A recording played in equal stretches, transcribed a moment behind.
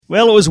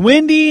Well, it was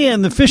windy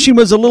and the fishing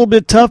was a little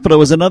bit tough, but it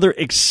was another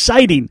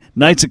exciting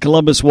Knights of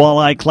Columbus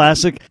Walleye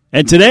Classic.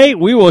 And today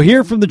we will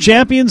hear from the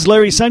champions,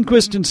 Larry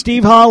Sundquist and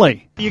Steve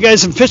Hawley. You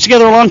guys have fished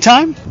together a long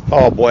time?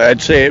 Oh boy,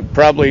 I'd say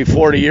probably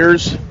 40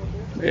 years.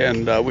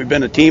 And we've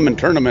been a team in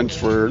tournaments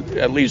for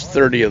at least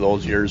 30 of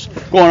those years,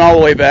 going all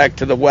the way back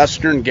to the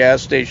Western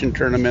gas station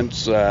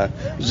tournaments,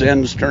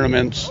 Zen's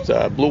tournaments,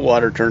 Blue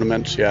Water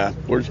tournaments. Yeah,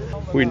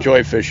 we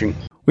enjoy fishing.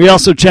 We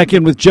also check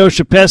in with Joe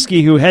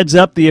Shapesky, who heads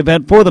up the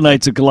event for the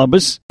Knights of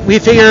Columbus. We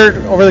figured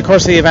over the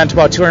course of the event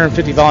about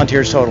 250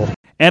 volunteers total.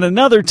 And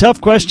another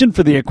tough question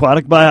for the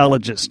aquatic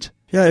biologist.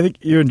 Yeah, I think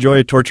you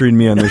enjoy torturing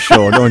me on this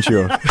show, don't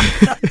you?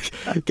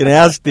 Can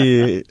ask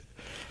the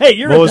Hey,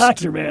 you're a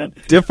doctor, man.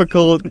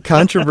 Difficult,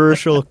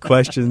 controversial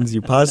questions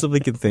you possibly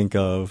can think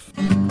of.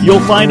 You'll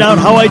find out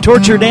how I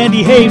tortured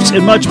Andy Hafes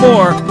and much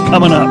more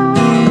coming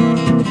up.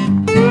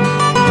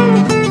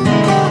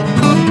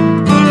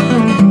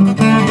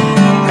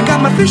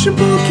 Fishing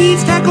pool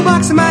keys, tackle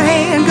box in my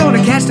hand.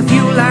 Gonna cast a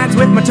few lines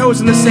with my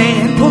toes in the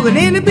sand. Pulling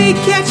in a big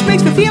catch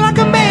makes me feel like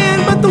a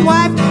man. But the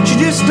wife, she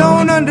just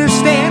don't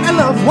understand. I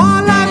love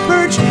walleye,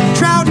 perch,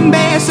 trout, and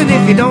bass. And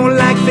if you don't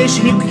like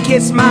fishing, you can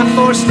kiss my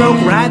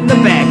four-stroke right in the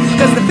back.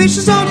 Cause the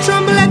fishes all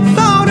tremble at the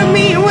thought of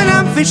me when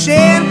I'm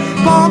fishing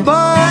Paul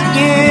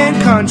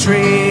Bunyan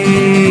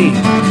country.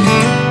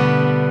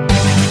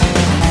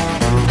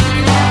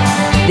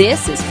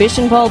 This is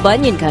Fishin' Paul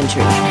Bunyan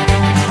country.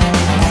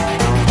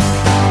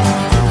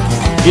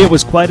 It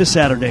was quite a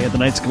Saturday at the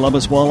Knights of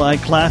Columbus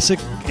Walleye Classic.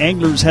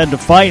 Anglers had to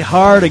fight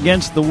hard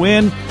against the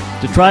wind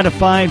to try to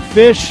find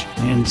fish,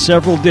 and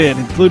several did,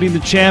 including the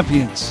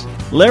champions.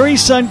 Larry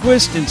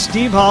Sundquist and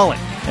Steve Hawley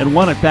had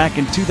won it back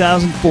in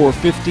 2004,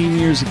 15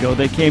 years ago.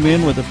 They came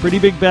in with a pretty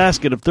big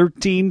basket of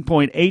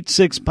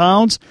 13.86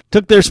 pounds,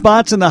 took their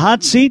spots in the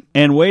hot seat,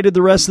 and waited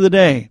the rest of the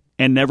day,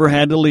 and never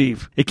had to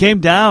leave. It came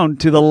down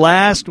to the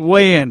last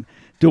weigh-in,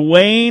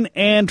 Dwayne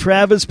and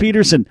Travis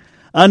Peterson,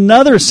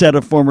 another set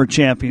of former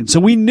champions.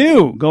 So we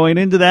knew going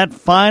into that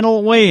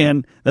final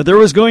weigh-in that there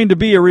was going to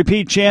be a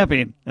repeat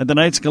champion at the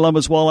Knights of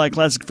Columbus Walleye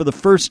Classic for the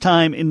first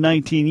time in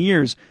 19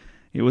 years.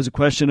 It was a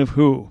question of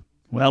who.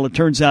 Well, it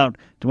turns out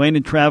Dwayne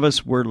and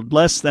Travis were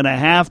less than a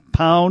half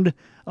pound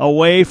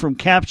away from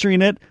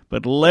capturing it,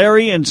 but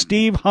Larry and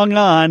Steve hung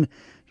on.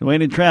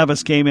 Dwayne and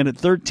Travis came in at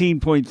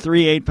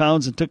 13.38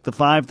 pounds and took the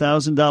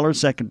 $5,000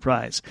 second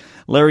prize.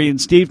 Larry and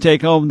Steve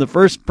take home the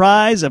first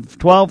prize of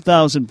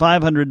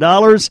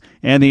 $12,500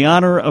 and the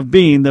honor of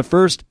being the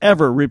first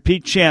ever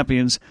repeat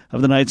champions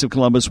of the Knights of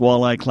Columbus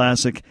Walleye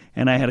Classic,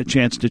 and I had a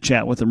chance to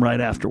chat with them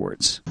right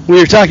afterwards.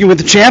 We are talking with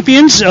the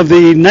champions of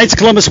the Knights of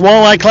Columbus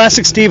Walleye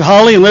Classic, Steve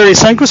Hawley and Larry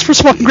Sundquist.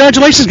 First of all,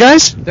 congratulations,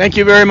 guys. Thank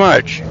you very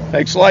much.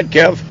 Thanks a lot,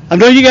 Kev. I've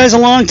known you guys a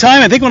long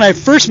time. I think when I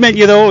first met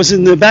you, though, it was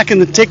back in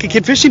the Take a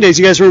Kid fishing days.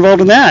 You guys were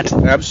involved in that.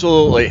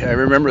 Absolutely. I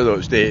remember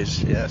those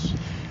days, yes.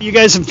 You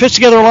guys have fished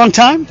together a long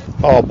time?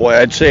 Oh, boy,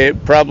 I'd say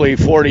probably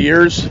 40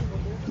 years.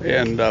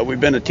 And we've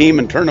been a team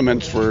in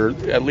tournaments for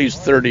at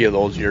least 30 of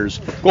those years,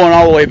 going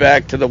all the way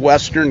back to the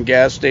Western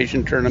gas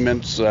station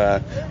tournaments,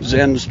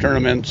 Zen's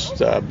tournaments,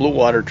 Blue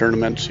Water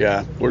tournaments.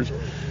 Yeah,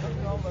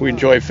 we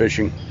enjoy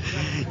fishing.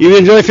 You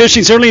enjoy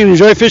fishing, certainly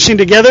enjoy fishing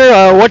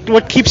together.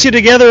 What keeps you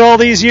together all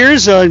these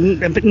years?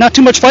 Not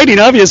too much fighting,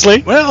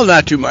 obviously. Well,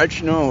 not too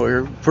much. No,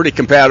 we're pretty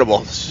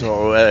compatible.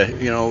 So,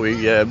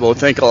 we both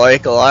think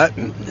alike a lot,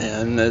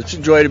 and it's a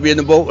joy to be in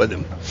the boat with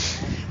them.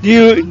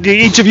 Do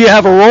each of you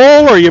have a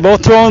role, or you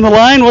both throw in the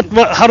line?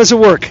 How does it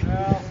work?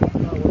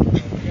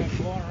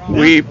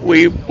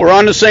 We're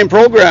on the same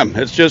program.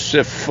 It's just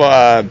if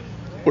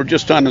we're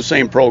just on the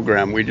same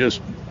program. I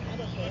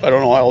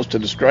don't know how else to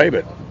describe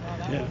it.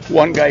 Yeah.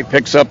 One guy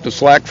picks up the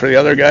slack for the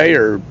other guy,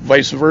 or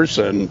vice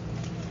versa, and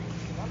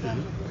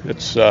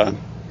it's I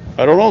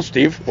don't know,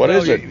 Steve. What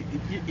is it?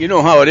 You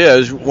know how it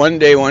is. One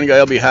day one guy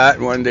will be hot,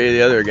 and one day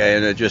the other guy,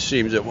 and it just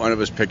seems that one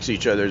of us picks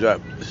each other's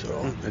up.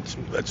 So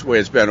that's the way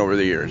it's been over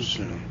the years.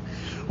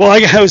 Well,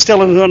 I was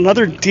telling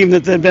another team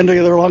that they've been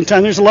together a long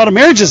time. There's a lot of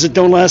marriages that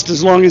don't last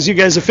as long as you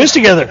guys have fished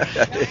together.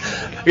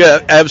 Yeah,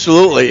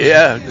 absolutely.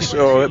 Yeah.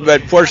 So,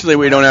 but fortunately,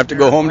 we don't have to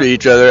go home to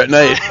each other at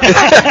night.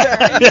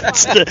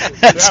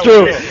 That's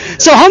true.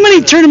 So, how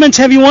many tournaments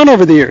have you won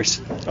over the years?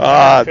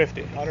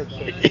 150.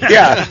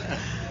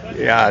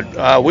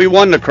 Yeah. We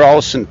won the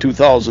Kraus in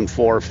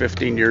 2004,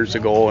 15 years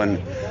ago,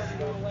 and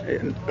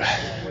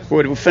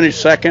we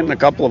finished second and a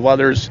couple of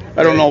others.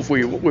 I don't know if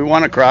we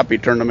won a crappie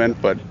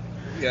tournament, but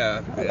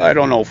yeah. I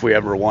don't know if we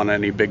ever won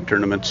any big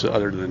tournaments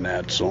other than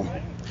that. So,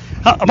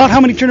 about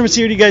how many tournaments a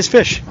year do you guys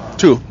fish?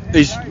 2.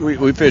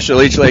 We fish the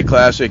Leech Lake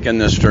Classic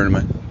and this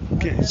tournament.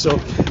 Okay, so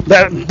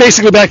that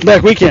basically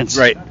back-to-back weekends.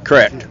 Right.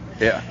 Correct.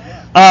 Yeah.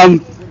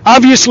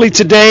 Obviously,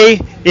 today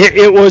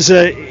it was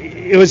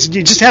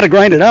you just had to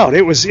grind it out.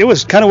 It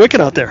was kind of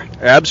wicked out there.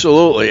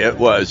 Absolutely, it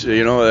was.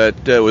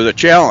 That was a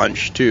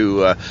challenge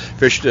to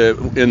fish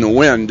in the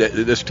wind,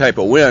 this type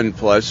of wind.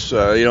 Plus,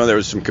 there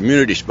was some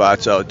community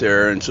spots out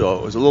there, and so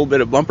it was a little bit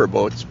of bumper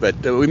boats.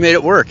 But we made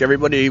it work.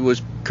 Everybody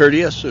was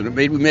courteous, and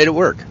we made it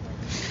work.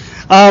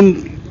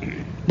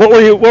 Well,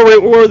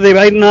 What were they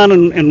biting on,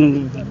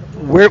 and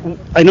where?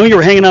 I know you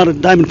were hanging out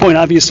at Diamond Point.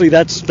 Obviously,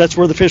 that's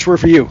where the fish were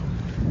for you.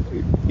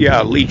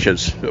 Yeah,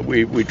 leeches.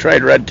 We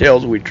tried red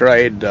tails. We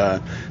tried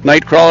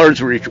night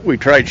crawlers. We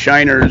tried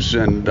shiners,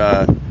 and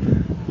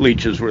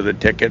leeches were the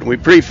ticket. We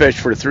pre-fished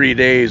for 3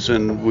 days,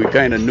 and we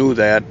kind of knew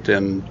that,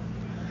 and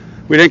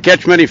we didn't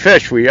catch many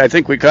fish. I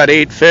think we caught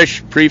 8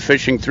 fish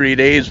pre-fishing 3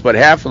 days, but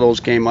half of those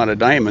came out of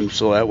Diamond,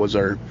 so that was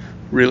our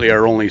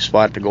only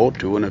spot to go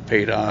to, and it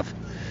paid off.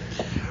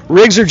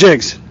 Rigs or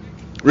jigs?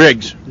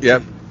 Rigs.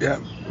 Yep.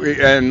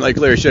 And like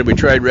Larry said, we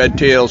tried red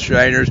tails,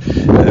 shiners.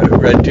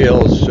 Red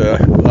tails,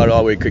 about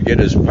all we could get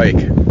is pike,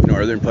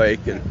 northern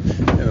pike,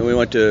 and we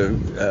went to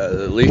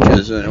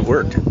leeches, and it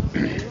worked.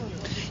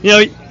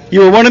 You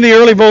were one of the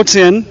early boats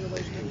in.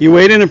 You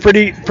weighed in a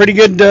pretty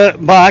good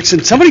box,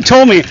 and somebody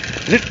told me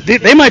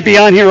they might be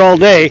on here all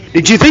day.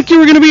 Did you think you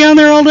were going to be on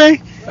there all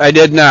day? I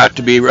did not,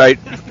 to be right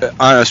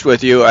honest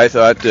with you. I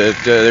thought that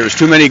there was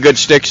too many good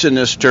sticks in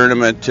this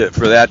tournament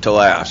for that to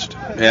last,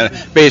 and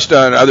based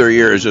on other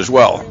years as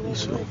well.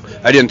 So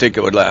I didn't think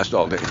it would last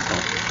all day.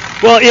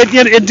 Well,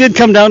 it did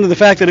come down to the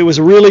fact that it was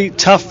really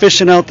tough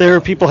fishing out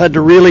there. People had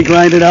to really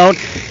grind it out,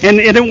 and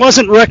it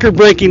wasn't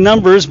record-breaking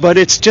numbers, but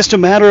it's just a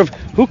matter of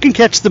who can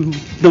catch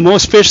the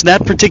most fish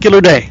that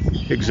particular day.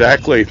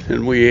 Exactly,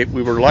 and we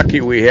were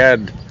lucky.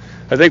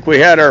 I think we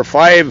had our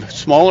 5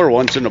 smaller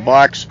ones in the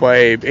box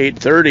by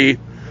 8:30.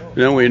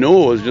 Then we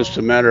knew it was just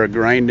a matter of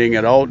grinding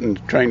it out and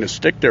trying to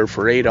stick there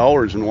for 8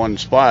 hours in one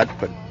spot.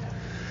 But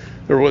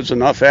there was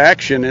enough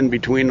action in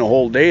between the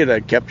whole day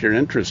that kept your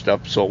interest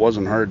up, so it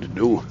wasn't hard to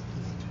do.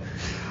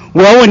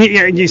 Well, when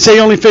you say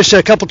you only fish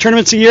a couple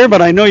tournaments a year,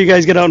 but I know you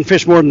guys get out and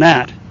fish more than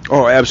that.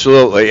 Oh,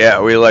 absolutely,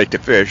 yeah. We like to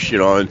fish,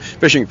 and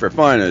fishing for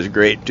fun is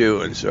great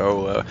too, and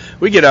so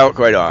we get out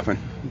quite often.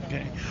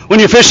 Okay. When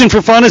you're fishing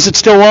for fun, is it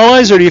still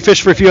walleyes, or do you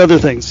fish for a few other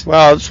things?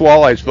 Well, it's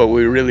walleyes, but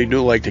we really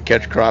do like to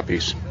catch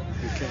crappies.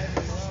 Okay.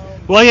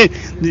 Well,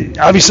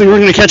 obviously we're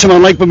going to catch them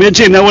on Lake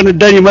Bemidji, and that wouldn't have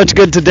done you much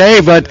good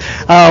today, but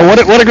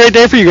what a great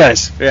day for you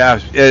guys. Yeah,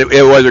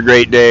 it was a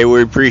great day.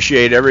 We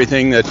appreciate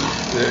everything that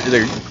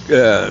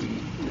the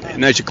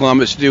Knights of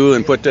Columbus do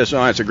and put this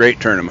on. It's a great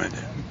tournament.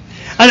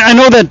 I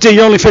know that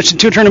you're only fishing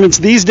 2 tournaments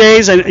these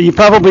days. You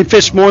probably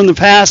fished more in the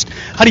past.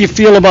 How do you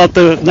feel about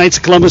the Knights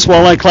of Columbus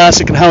Walleye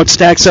Classic and how it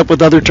stacks up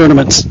with other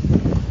tournaments?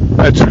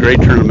 That's a great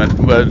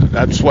tournament, but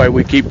that's why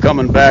we keep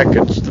coming back.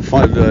 It's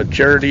the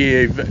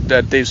charity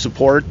that they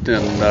support,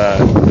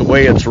 and the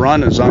way it's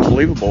run is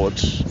unbelievable.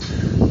 It's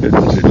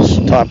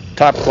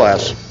top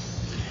class.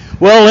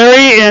 Well,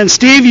 Larry and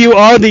Steve, you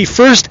are the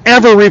first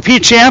ever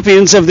repeat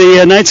champions of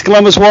the Knights of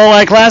Columbus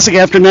Walleye Classic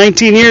after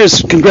 19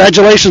 years.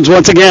 Congratulations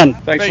once again.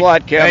 Thanks a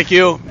lot, Kev.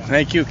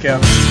 Thank you,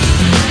 Kev.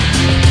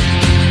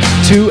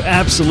 2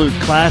 absolute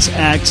class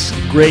acts,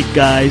 great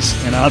guys,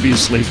 and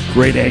obviously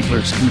great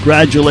anglers.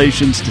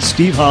 Congratulations to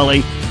Steve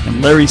Holly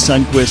and Larry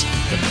Sundquist,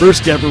 the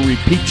first ever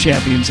repeat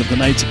champions of the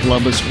Knights of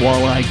Columbus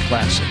Walleye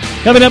Classic.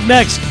 Coming up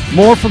next,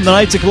 more from the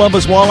Knights of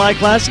Columbus Walleye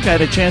Classic. I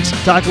had a chance to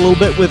talk a little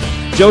bit with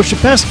Joe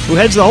Shapeski, who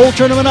heads the whole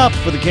tournament up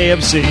for the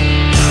KFC.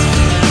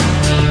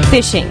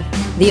 Fishing,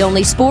 the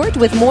only sport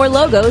with more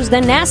logos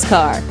than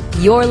NASCAR.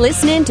 You're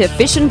listening to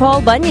Fishin'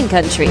 Paul Bunyan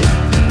Country.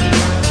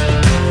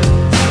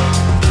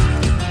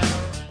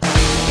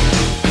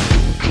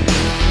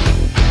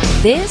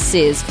 This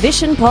is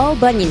Fishin' Paul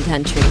Bunyan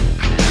Country.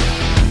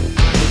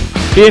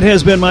 It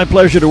has been my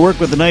pleasure to work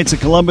with the Knights of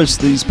Columbus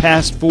these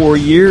past 4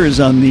 years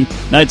on the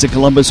Knights of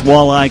Columbus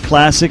Walleye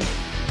Classic.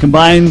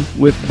 Combined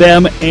with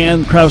them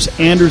and Kraus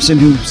Anderson,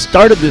 who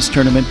started this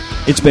tournament,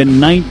 it's been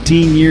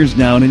 19 years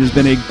now, and it has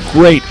been a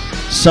great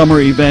summer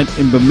event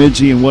in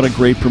Bemidji, and what a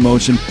great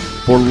promotion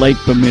for Lake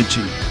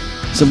Bemidji.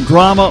 Some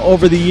drama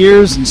over the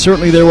years, and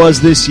certainly there was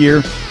this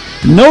year.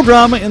 No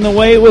drama in the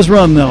way it was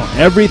run, though.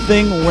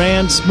 Everything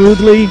ran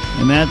smoothly,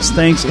 and that's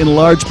thanks in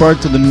large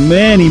part to the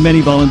many, many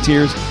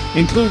volunteers,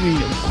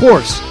 including, of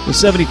course, the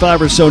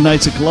 75 or so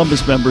Knights of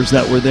Columbus members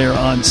that were there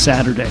on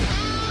Saturday.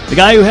 The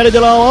guy who headed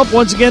it all up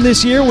once again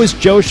this year was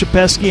Joe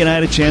Shapeski, and I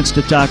had a chance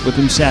to talk with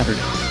him Saturday.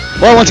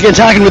 Well, once again,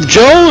 talking with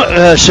Joe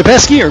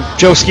Shapeski, or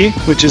Joeski,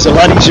 which is a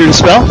lot easier to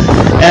spell,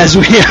 as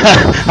we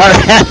are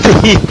at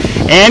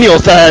the annual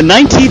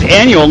 19th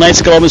annual Knights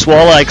of Columbus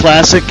Walleye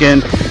Classic.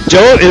 And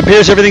Joe, it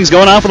appears everything's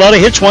going off without a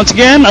hitch once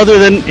again, other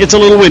than it's a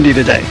little windy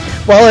today.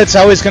 Well, it's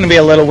always going to be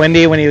a little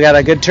windy when you've got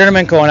a good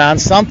tournament going on.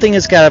 Something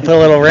has got to put a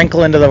little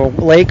wrinkle into the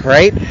lake,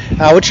 right?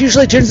 Which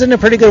usually turns into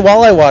pretty good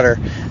walleye water.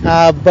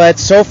 But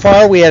so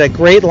far, we had a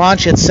great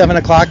launch at 7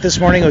 o'clock this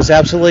morning. It was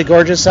absolutely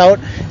gorgeous out.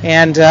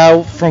 And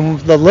from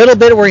the little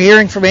bit we're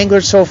hearing from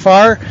anglers so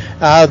far,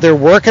 they're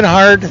working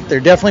hard. They're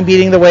definitely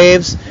beating the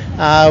waves.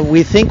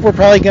 We think we're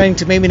probably going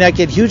to maybe not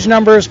get huge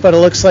numbers, but it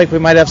looks like we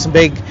might have some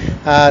big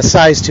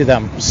size to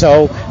them.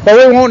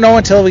 But we won't know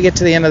until we get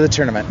to the end of the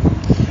tournament.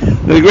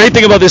 The great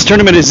thing about this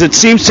tournament is it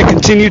seems to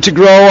continue to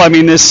grow. I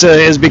mean, this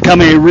has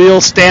become a real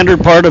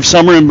standard part of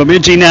summer in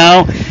Bemidji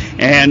now,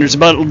 and there's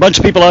about a bunch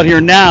of people out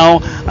here now,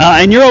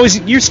 and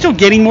you're still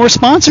getting more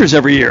sponsors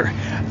every year.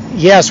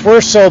 Yes,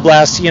 we're so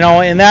blessed,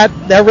 and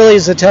that really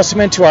is a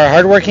testament to our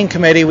hardworking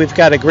committee. We've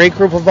got a great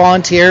group of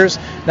volunteers,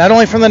 not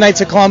only from the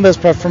Knights of Columbus,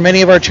 but from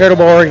many of our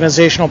charitable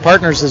organizational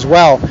partners as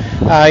well.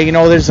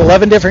 There's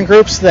 11 different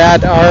groups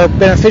that are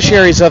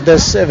beneficiaries of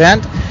this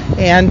event,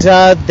 and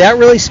that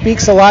really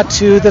speaks a lot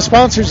to the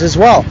sponsors as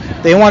well.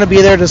 They want to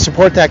be there to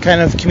support that kind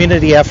of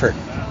community effort.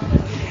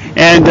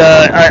 And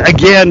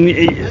again,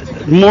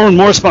 more and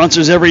more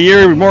sponsors every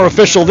year, more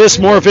official this,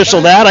 more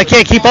official that. I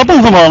can't keep up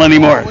with them all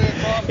anymore.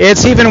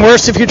 It's even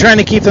worse if you're trying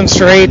to keep them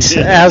straight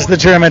as the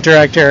tournament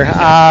director.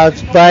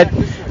 But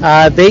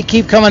they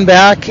keep coming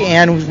back,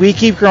 and we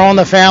keep growing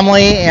the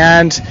family,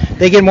 and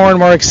they get more and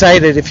more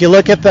excited. If you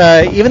look at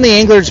even the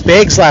anglers'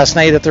 bags last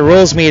night at the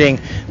rules meeting,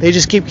 they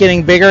just keep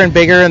getting bigger and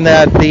bigger, and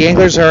that the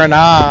anglers are in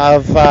awe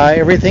of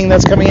everything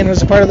that's coming in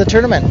as a part of the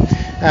tournament.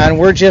 And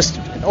we're just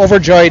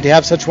overjoyed to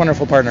have such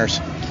wonderful partners.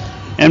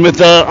 And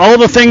with all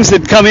the things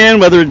that come in,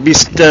 whether it be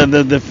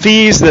the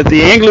fees that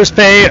the anglers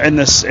pay and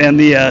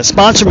the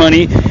sponsor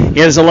money,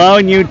 is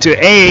allowing you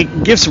to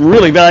give some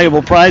really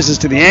valuable prizes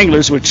to the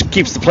anglers, which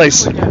keeps the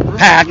place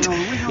packed.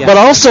 Yeah. But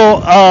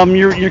also,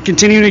 you're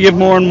continuing to give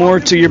more and more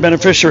to your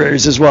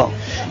beneficiaries as well.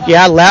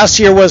 Yeah, last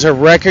year was a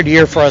record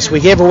year for us. We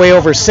gave away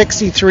over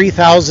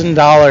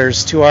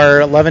 $63,000 to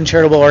our 11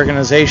 charitable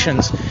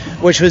organizations,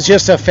 which was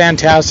just a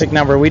fantastic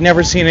number. We'd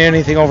never seen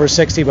anything over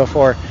 60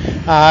 before,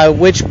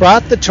 which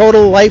brought the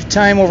total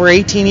lifetime over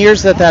 18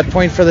 years at that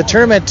point for the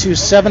tournament to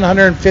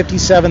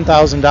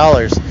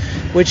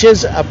 $757,000, which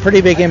is a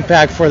pretty big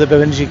impact for the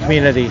Bemidji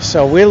community.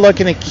 So we're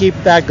looking to keep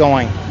that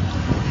going.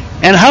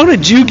 And how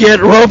did you get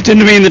roped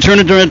into being the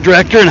tournament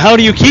director, and how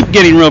do you keep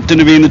getting roped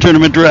into being the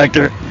tournament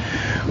director?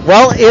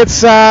 Well,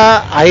 it's,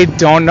 I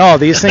don't know.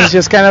 These things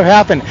just kind of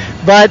happen.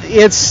 But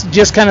it's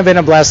just kind of been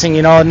a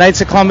blessing.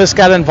 Knights of Columbus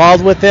got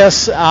involved with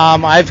this.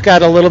 I've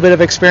got a little bit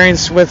of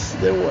experience with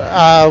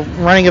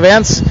running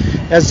events,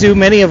 as do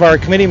many of our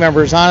committee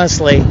members,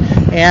 honestly.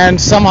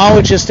 And somehow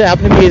it just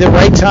happened to be the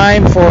right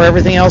time for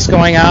everything else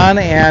going on.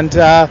 And,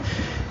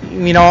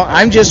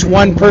 I'm just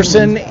one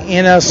person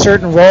in a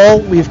certain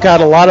role. We've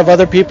got a lot of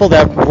other people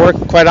that work,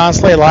 quite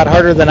honestly, a lot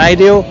harder than I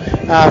do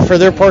for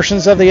their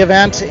portions of the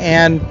event.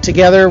 And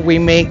together we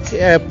make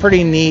a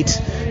pretty neat,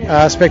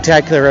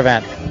 spectacular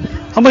event.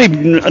 How many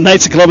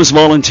Knights of Columbus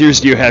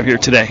volunteers do you have here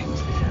today?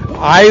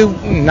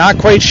 I'm not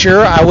quite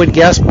sure. I would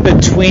guess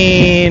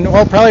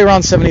probably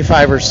around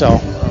 75 or so.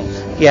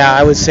 Yeah,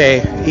 I would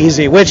say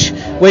easy, which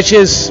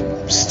is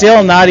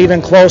still not even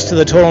close to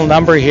the total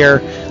number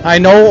here. I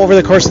know over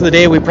the course of the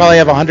day we probably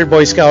have 100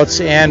 Boy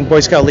Scouts and Boy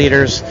Scout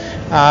leaders.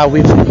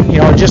 We've,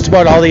 just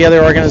about all the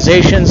other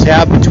organizations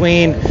have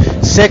between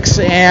 6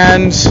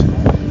 and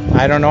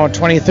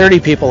 20, 30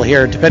 people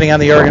here, depending on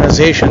the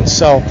organization.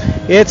 So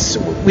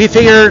we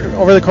figured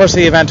over the course of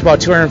the event about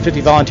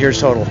 250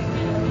 volunteers total.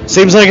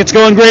 Seems like it's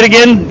going great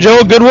again.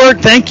 Joe, good work.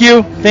 Thank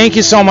you. Thank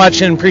you so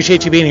much, and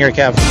appreciate you being here,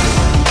 Kev.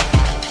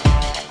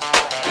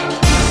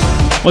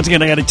 Once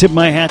again, I got to tip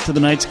my hat to the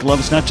Knights of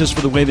Columbus, not just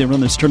for the way they run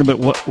this tournament.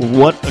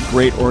 What a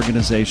great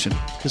organization.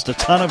 Just a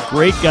ton of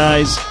great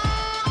guys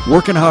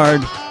working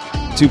hard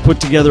to put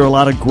together a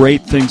lot of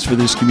great things for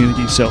this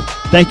community. So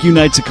thank you,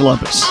 Knights of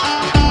Columbus.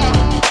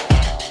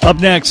 Up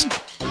next,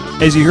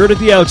 as you heard at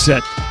the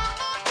outset,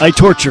 I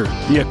torture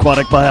the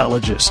aquatic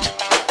biologist.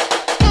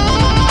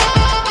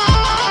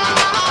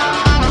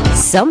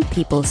 Some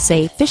people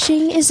say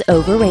fishing is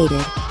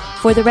overrated.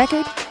 For the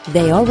record,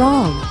 they are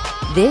wrong.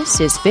 This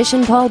is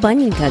Fishin' Paul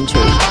Bunyan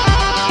Country.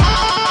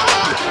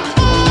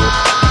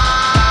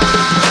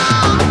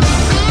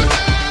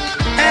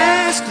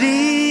 Ask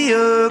the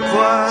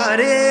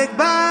aquatic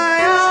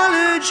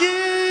biologist.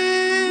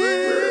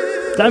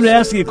 Time to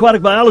ask the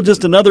aquatic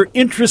biologist another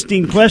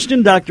interesting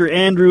question. Dr.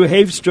 Andrew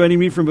Hafes joining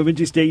me from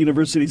Bemidji State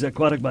University's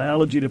Aquatic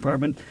Biology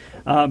Department.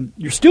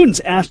 Your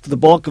students asked the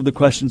bulk of the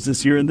questions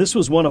this year, and this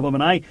was one of them.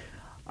 And I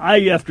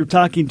after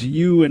talking to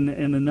you and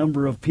a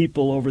number of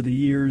people over the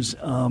years,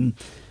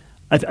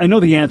 I know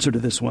the answer to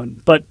this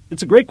one, but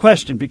it's a great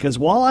question because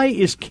walleye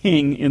is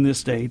king in this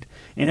state,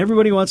 and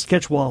everybody wants to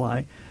catch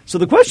walleye. So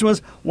the question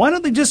was, why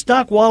don't they just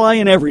stock walleye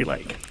in every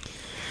lake?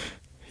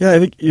 Yeah, I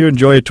think you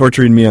enjoy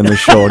torturing me on this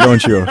show,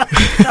 don't you?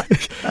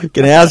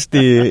 Can ask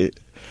the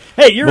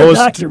you're a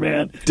doctor,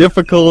 man.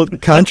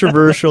 Difficult,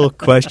 controversial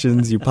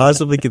questions you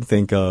possibly can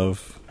think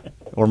of,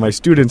 or my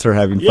students are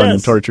having fun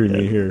and torturing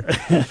me here.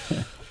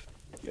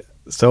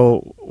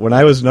 So when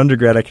I was an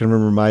undergrad, I can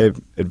remember my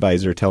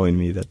advisor telling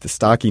me that the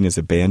stocking is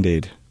a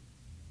Band-Aid.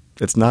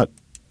 It's not.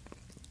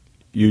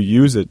 You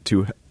use it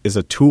as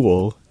a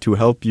tool to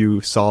help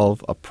you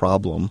solve a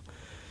problem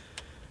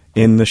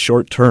in the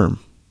short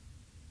term.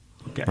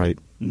 Okay. Right?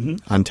 Mm-hmm.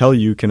 Until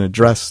you can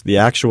address the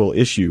actual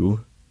issue,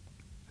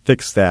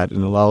 fix that,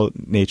 and allow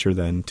nature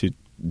then to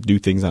do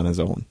things on its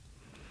own.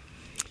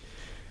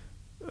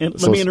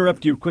 And let me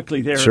interrupt you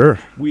quickly there. Sure.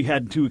 We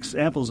had two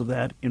examples of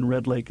that in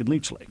Red Lake and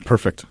Leech Lake.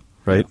 Perfect.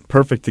 Right? Yeah.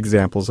 Perfect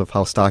examples of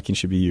how stocking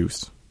should be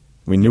used.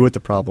 We knew what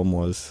the problem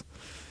was.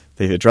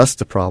 They addressed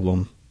the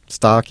problem.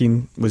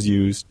 Stocking was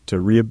used to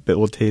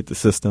rehabilitate the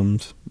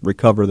systems,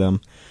 recover them,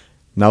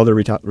 Now they're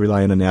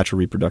relying on natural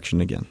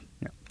reproduction again.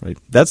 Yeah. Right?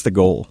 That's the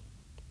goal.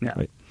 Yeah.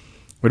 Right?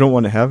 We don't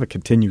want to have a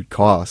continued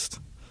cost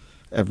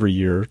every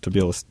year to be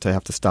able to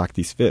have to stock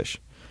these fish.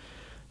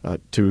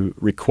 To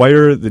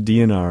require the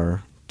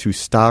DNR to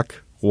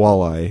stock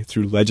walleye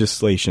through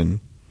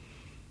legislation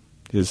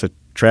is a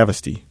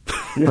travesty.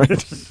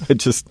 Right?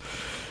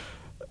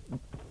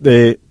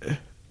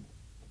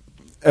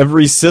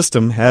 Every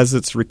system has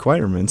its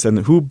requirements, and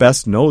who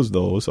best knows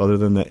those other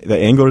than the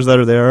anglers that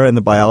are there and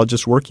the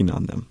biologists working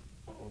on them.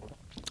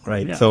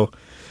 Right? Yeah. So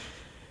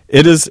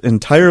it is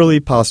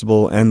entirely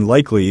possible and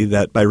likely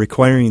that by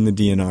requiring the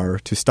DNR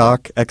to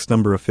stock X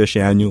number of fish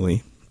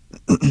annually,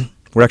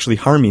 we're actually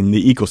harming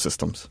the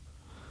ecosystems.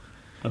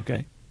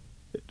 Okay.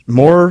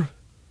 More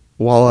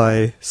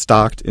walleye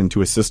stocked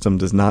into a system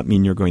does not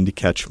mean you're going to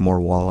catch more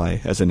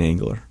walleye as an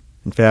angler.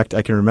 In fact,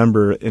 I can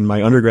remember in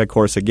my undergrad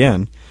course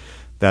again,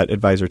 that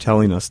advisor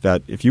telling us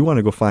that if you want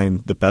to go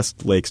find the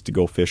best lakes to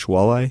go fish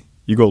walleye,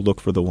 you go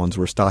look for the ones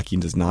where stocking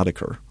does not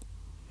occur.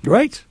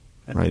 Right.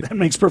 Right. That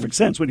makes perfect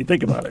sense when you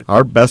think about it.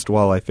 Our best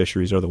walleye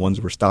fisheries are the ones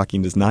where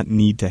stocking does not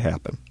need to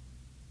happen.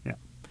 Yeah.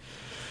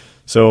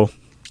 So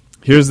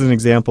here's an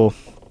example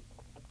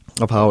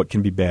of how it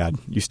can be bad.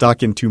 You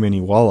stock in too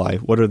many walleye,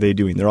 what are they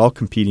doing? They're all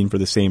competing for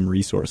the same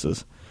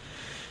resources.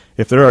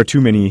 If there are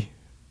too many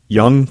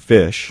young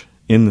fish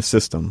in the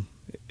system,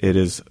 it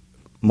is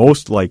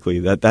most likely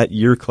that that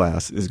year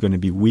class is going to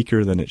be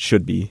weaker than it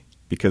should be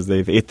because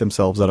they've ate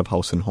themselves out of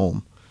house and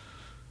home.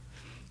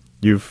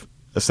 You've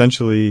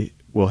essentially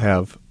will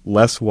have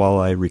less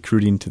walleye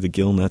recruiting to the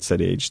gill nets at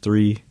age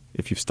 3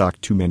 if you've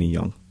stocked too many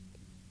young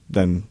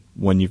than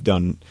when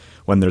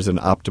there's an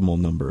optimal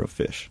number of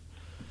fish.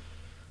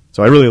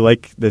 So I really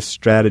like this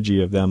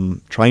strategy of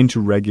them trying to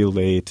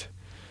regulate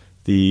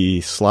the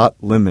slot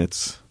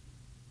limits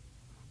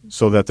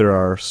so that there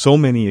are so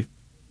many,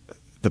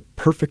 the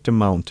perfect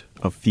amount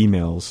of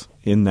females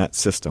in that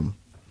system,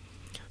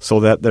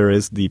 so that there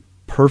is the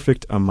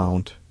perfect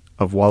amount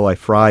of walleye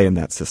fry in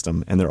that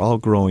system, and they're all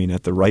growing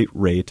at the right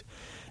rate,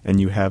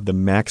 and you have the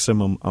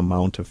maximum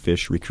amount of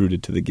fish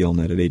recruited to the gill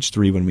net at age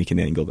 3 when we can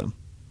angle them.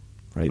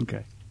 Right?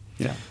 Okay.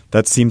 Yeah.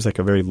 That seems like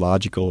a very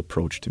logical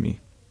approach to me.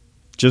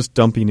 Just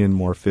dumping in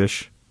more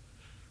fish,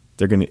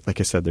 they're going to, like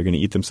I said, they're going to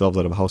eat themselves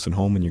out of house and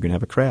home, and you're going to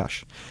have a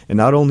crash. And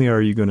not only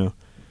are you going to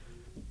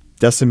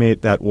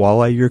decimate that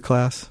walleye year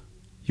class,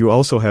 you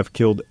also have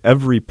killed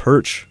every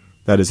perch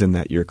that is in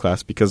that year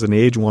class, because an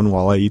age 1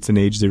 walleye eats an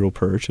age 0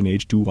 perch, an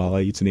age 2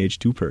 walleye eats an age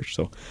 2 perch.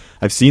 So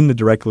I've seen the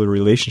direct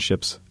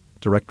relationships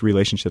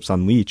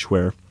on leech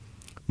where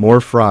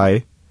more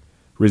fry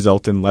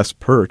result in less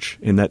perch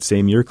in that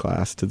same year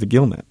class to the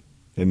gill net.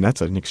 And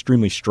that's an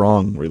extremely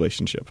strong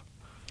relationship.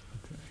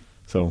 Okay.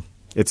 So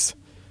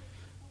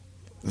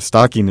the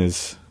stocking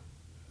is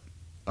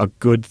a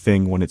good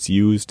thing when it's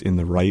used in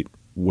the right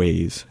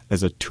ways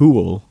as a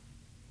tool,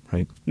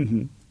 right?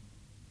 Mm-hmm.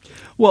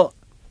 Well,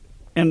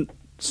 and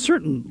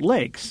certain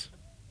lakes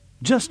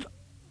just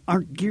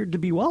aren't geared to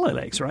be walleye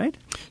lakes, right?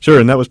 Sure,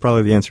 and that was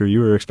probably the answer you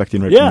were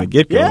expecting right from the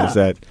get-go, is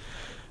that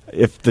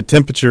if the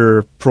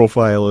temperature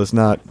profile is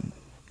not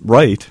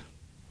right,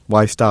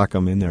 why stock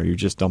them in there? You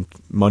just dump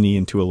money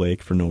into a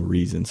lake for no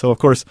reason. So, of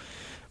course,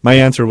 my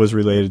answer was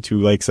related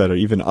to lakes that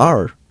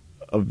are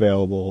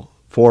available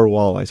for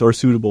walleyes or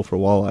suitable for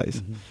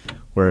walleyes,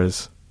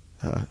 whereas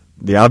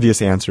the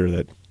obvious answer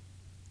that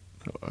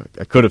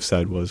I could have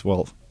said was,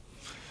 well,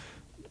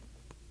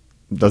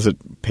 does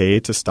it pay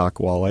to stock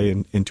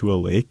walleye into a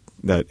lake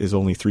that is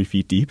only 3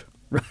 feet deep?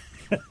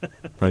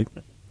 Right?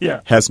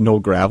 Yeah. Has no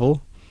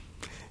gravel?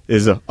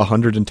 Is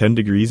 110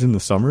 degrees in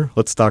the summer?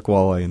 Let's stock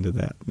walleye into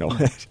that. No.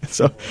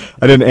 So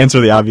I didn't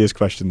answer the obvious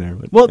question there,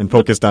 and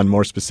focused on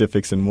more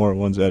specifics and more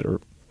ones that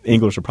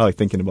anglers are probably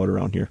thinking about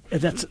around here.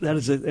 That's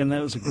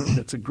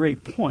a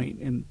great point,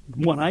 and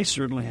one I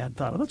certainly had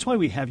thought of. That's why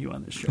we have you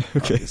on this show,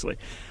 obviously.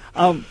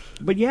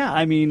 But yeah,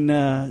 I mean,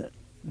 and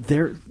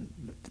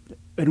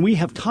we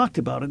have talked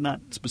about it, not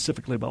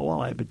specifically about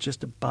walleye, but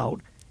just about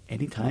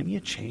anytime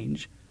you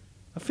change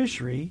a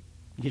fishery,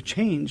 you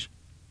change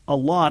a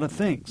lot of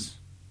things.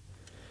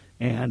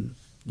 And,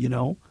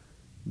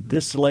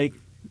 this lake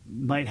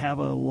might have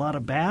a lot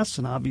of bass,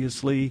 and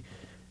obviously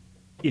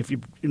if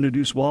you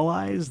introduce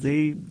walleyes,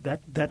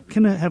 that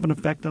can have an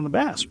effect on the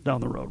bass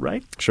down the road,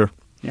 right? Sure.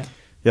 Yeah.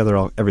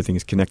 Yeah, everything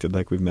is connected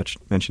like we've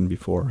mentioned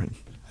before. And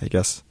I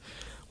guess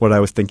what I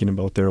was thinking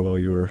about there while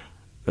you were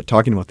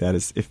talking about that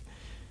is if,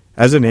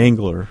 as an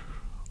angler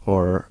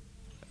or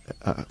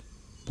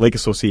lake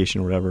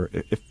association or whatever,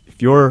 if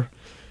you're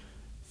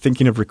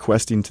thinking of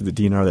requesting to the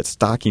DNR that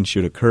stocking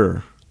should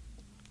occur,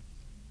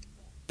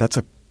 that's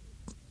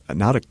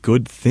not a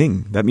good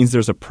thing. That means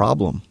there's a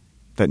problem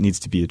that needs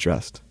to be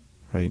addressed,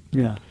 right?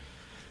 Yeah.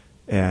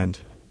 And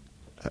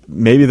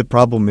maybe the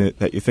problem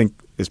that you think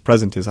is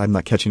present is I'm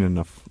not catching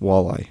enough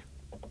walleye,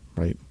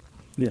 right?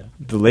 Yeah.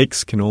 The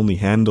lakes can only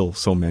handle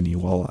so many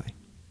walleye.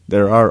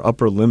 There are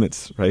upper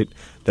limits, right?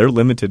 They're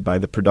limited by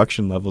the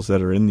production levels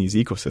that are in these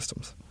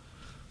ecosystems.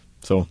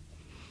 So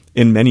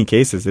in many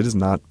cases, it is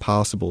not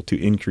possible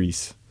to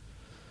increase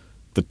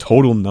the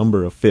total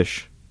number of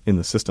fish in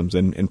the systems.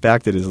 And in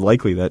fact, it is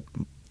likely that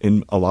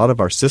in a lot of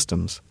our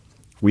systems,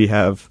 we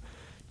have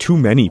too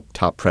many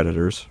top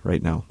predators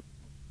right now.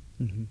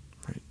 Mm-hmm.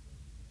 Right.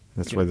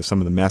 That's why some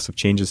of the massive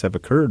changes have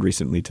occurred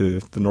recently to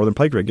the northern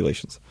pike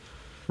regulations.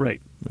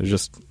 Right.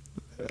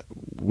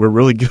 We're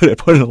really good at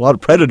putting a lot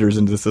of predators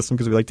into the system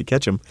because we like to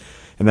catch them,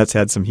 and that's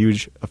had some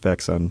huge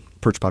effects on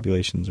perch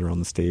populations around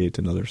the state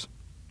and others.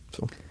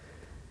 So,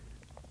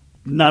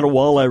 not a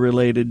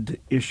walleye-related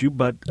issue,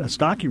 but a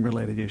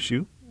stocking-related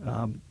issue.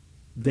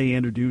 They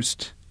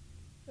introduced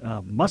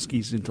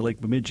muskies into Lake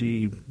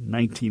Bemidji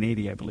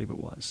 1980, I believe it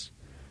was.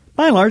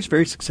 By and large,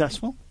 very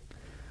successful,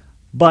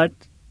 but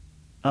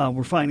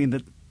we're finding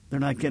that they're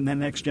not getting that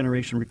next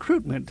generation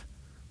recruitment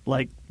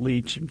like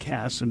leech and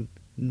cass and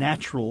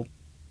natural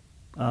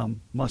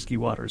musky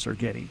waters are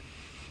getting.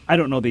 I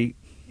don't know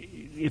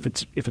if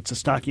it's a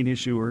stocking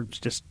issue or it's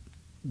just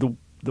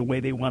the way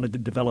they wanted to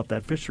develop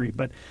that fishery,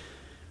 but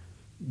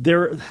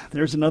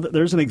there's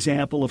an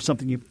example of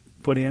something you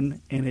put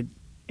in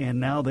and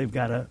now they've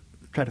got to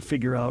try to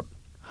figure out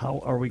how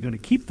are we going to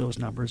keep those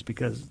numbers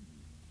because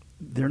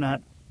they're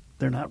not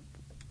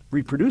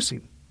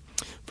reproducing.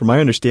 From my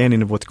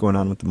understanding of what's going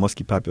on with the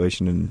muskie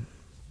population in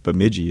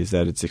Bemidji is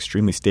that it's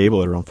extremely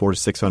stable at around 400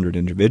 to 600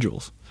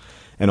 individuals.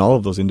 And all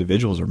of those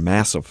individuals are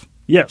massive.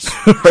 Yes.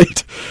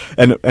 Right?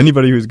 And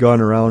anybody who's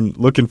gone around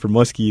looking for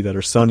muskie that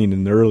are sunning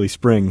in the early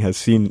spring has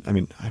seen,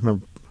 I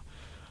remember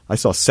I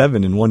saw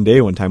 7 in one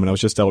day one time when I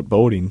was just out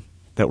boating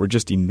that were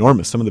just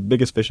enormous. Some of the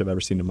biggest fish I've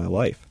ever seen in my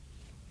life.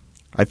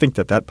 I think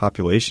that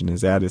population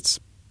is at its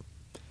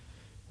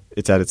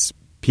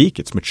peak.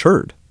 It's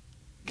matured,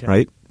 okay.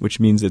 Right? Which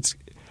means it's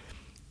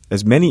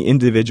as many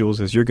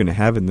individuals as you're going to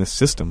have in this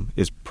system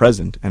is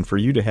present. And for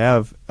you to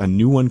have a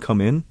new one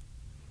come in,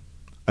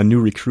 a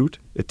new recruit,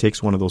 it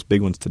takes one of those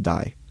big ones to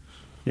die.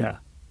 Yeah.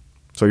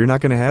 So you're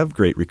not going to have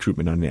great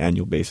recruitment on an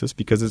annual basis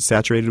because it's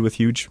saturated with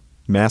huge,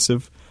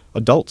 massive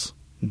adults.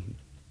 Mm-hmm.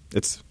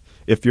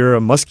 If you're a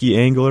muskie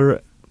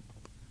angler,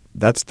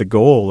 that's the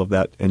goal of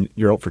that, and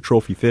you're out for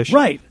trophy fish.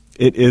 Right.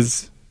 It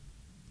is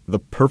the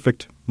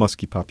perfect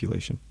muskie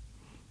population.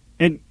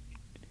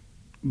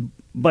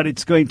 But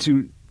it's going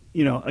to,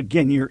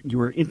 again,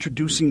 you're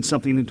introducing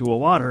something into a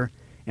water,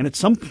 and at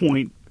some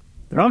point,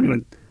 they're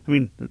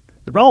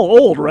all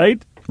old,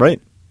 right?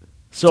 Right.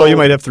 So you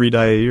might have 3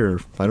 die a year,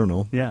 I don't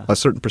know. Yeah. A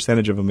certain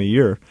percentage of them a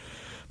year.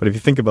 But if you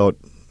think about,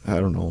 I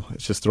don't know,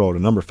 let's just throw out a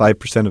number,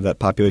 5% of that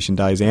population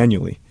dies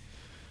annually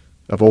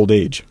of old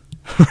age.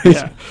 Right?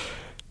 Yeah.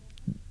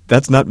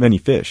 That's not many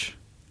fish.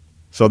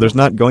 So there's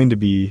not going to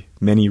be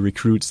many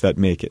recruits that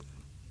make it.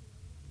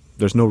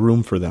 There's no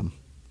room for them.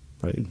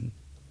 Right. Mm-hmm.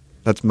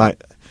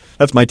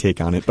 That's my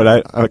take on it.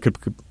 But I could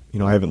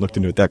I haven't looked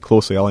into it that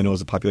closely. All I know is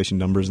the population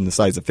numbers and the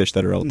size of fish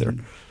that are out there.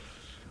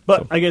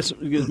 But I guess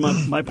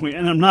my point,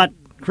 and I'm not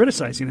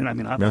criticizing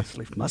it.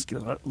 Obviously, musky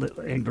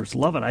anglers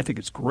love it. I think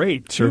it's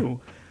great too. Sure.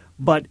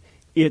 But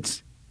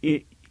it's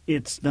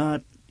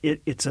not.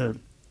 It's an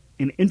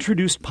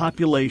introduced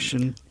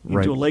population into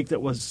right. a lake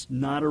that was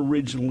not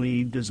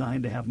originally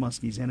designed to have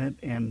muskies in it,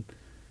 and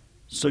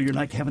so you're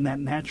not having that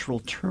natural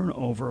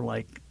turnover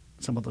like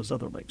some of those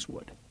other lakes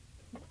would.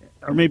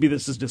 Or maybe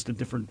this is just a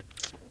different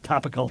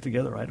topic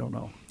altogether. I don't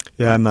know.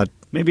 Yeah, I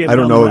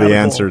don't know the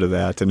answer to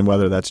that and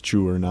whether that's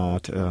true or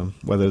not,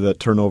 whether that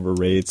turnover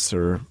rates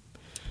or,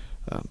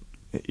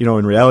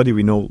 in reality,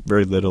 we know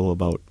very little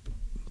about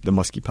the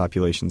muskie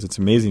populations. It's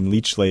amazing.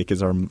 Leech Lake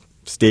is our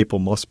staple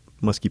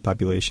muskie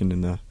population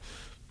in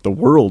the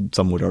world,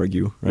 some would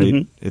argue, right?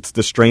 Mm-hmm. It's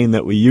the strain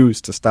that we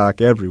use to stock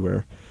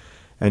everywhere.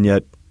 And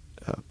yet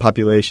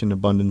population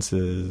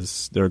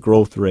abundances, their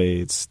growth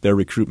rates, their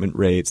recruitment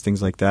rates,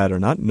 things like that are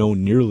not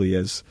known nearly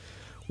as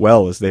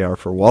well as they are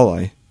for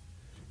walleye,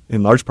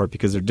 in large part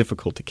because they're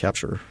difficult to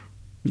capture.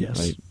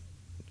 Yes.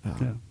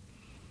 Right?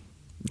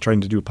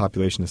 Trying to do a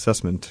population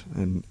assessment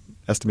and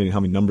estimating how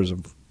many numbers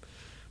of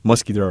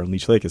muskie there are in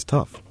Leech Lake is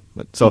tough.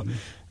 But so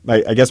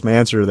I guess my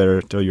answer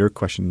there to your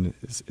question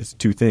is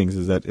 2 things,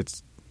 is that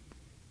it's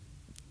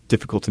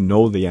difficult to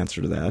know the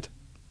answer to that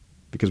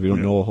because we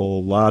don't know a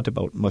whole lot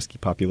about muskie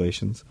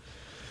populations.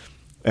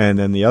 And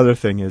then the other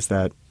thing is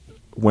that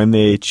when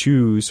the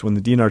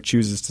DNR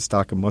chooses to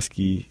stock a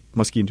muskie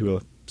into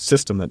a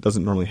system that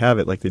doesn't normally have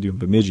it, like they do in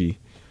Bemidji,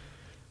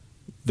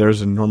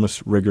 there's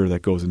enormous rigor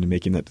that goes into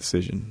making that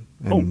decision.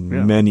 And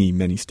many,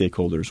 many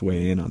stakeholders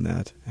weigh in on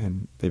that.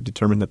 And they've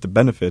determined that the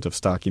benefit of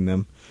stocking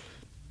them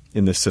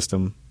in this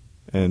system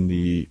and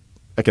the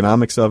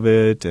economics of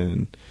it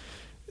and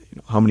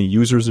how many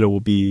users there will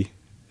be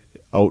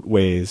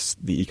outweighs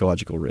the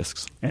ecological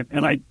risks.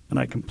 And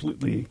I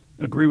completely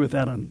agree with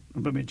that on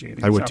Bemidji.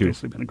 I would it's too.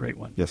 Obviously been a great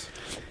one. Yes.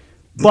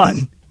 But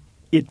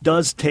it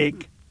does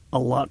take a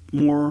lot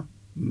more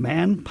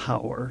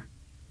manpower,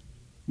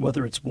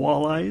 whether it's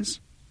walleyes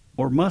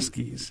or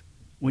muskies,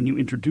 when you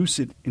introduce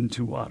it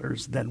into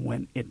waters than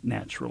when it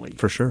naturally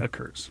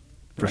occurs.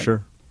 For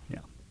sure. Yeah.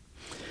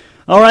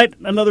 All right,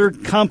 another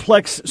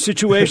complex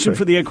situation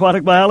for the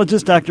aquatic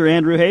biologist, Dr.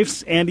 Andrew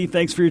Hafs. Andy,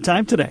 thanks for your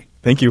time today.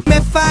 Thank you.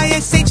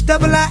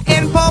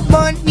 F-I-S-H-I-I-N Paul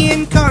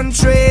Bunyan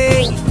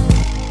Country.